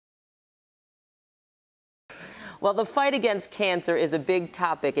Well, the fight against cancer is a big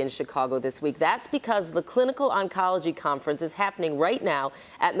topic in Chicago this week. That's because the Clinical Oncology Conference is happening right now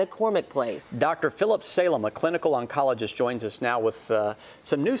at McCormick Place. Dr. Philip Salem, a clinical oncologist, joins us now with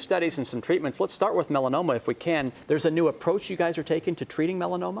some new studies and some treatments. Let's start with melanoma if we can. There's a new approach you guys are taking to treating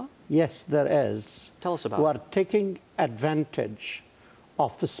melanoma? Yes, there is. Tell us about it. We're taking advantage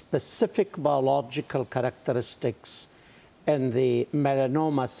of the specific biological characteristics in the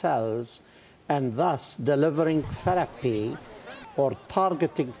melanoma cells and thus delivering therapy or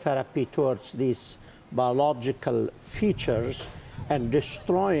targeting therapy towards these biological features and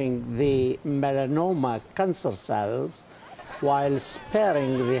destroying the melanoma cancer cells while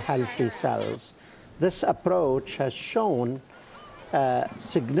sparing the healthy cells. This approach has shown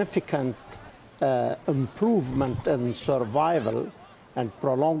significant improvement in survival and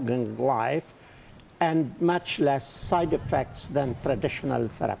prolonging life, and much less side effects than traditional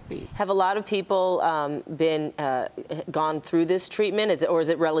therapy. Have a lot of people gone through this treatment, or is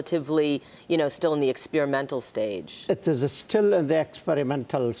it relatively, still in the experimental stage? It is still in the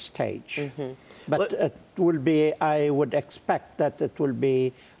experimental stage, but it will be. I would expect that it will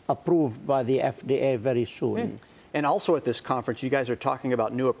be approved by the FDA very soon. And also at this conference, you guys are talking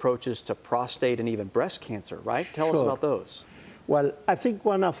about new approaches to prostate and even breast cancer, right? Tell us about those. Well, I think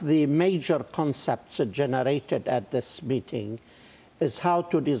one of the major concepts generated at this meeting is how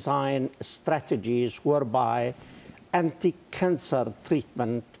to design strategies whereby anti-cancer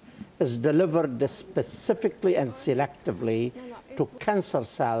treatment is delivered specifically and selectively to cancer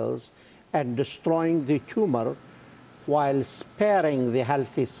cells and destroying the tumor while sparing the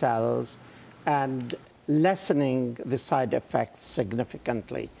healthy cells and lessening the side effects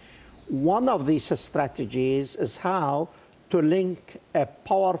significantly. One of these strategies is how to link a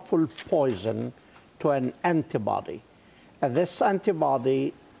powerful poison to an antibody. And this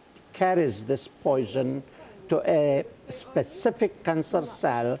antibody carries this poison to a specific cancer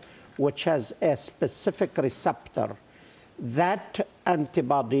cell which has a specific receptor. That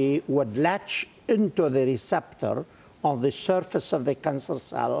antibody would latch into the receptor on the surface of the cancer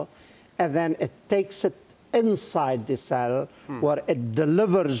cell, and then it takes it inside the cell where it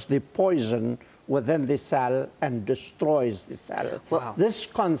delivers the poison within the cell and destroys the cell. Wow. This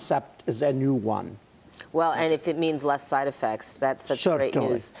concept is a new one. Well, and if it means less side effects, that's such great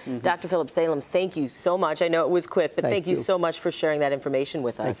news. Dr. Philip Salem, thank you so much. I know it was quick, but thank you so much for sharing that information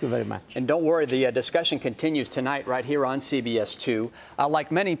with us. Thank you very much. And don't worry, the discussion continues tonight right here on CBS 2.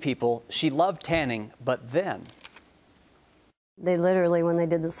 Like many people, she loved tanning, but then... They literally, when they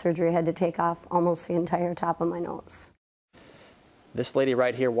did the surgery, had to take off almost the entire top of my nose. This lady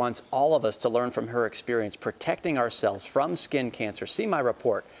right here wants all of us to learn from her experience protecting ourselves from skin cancer. See my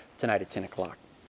report tonight at 10 o'clock.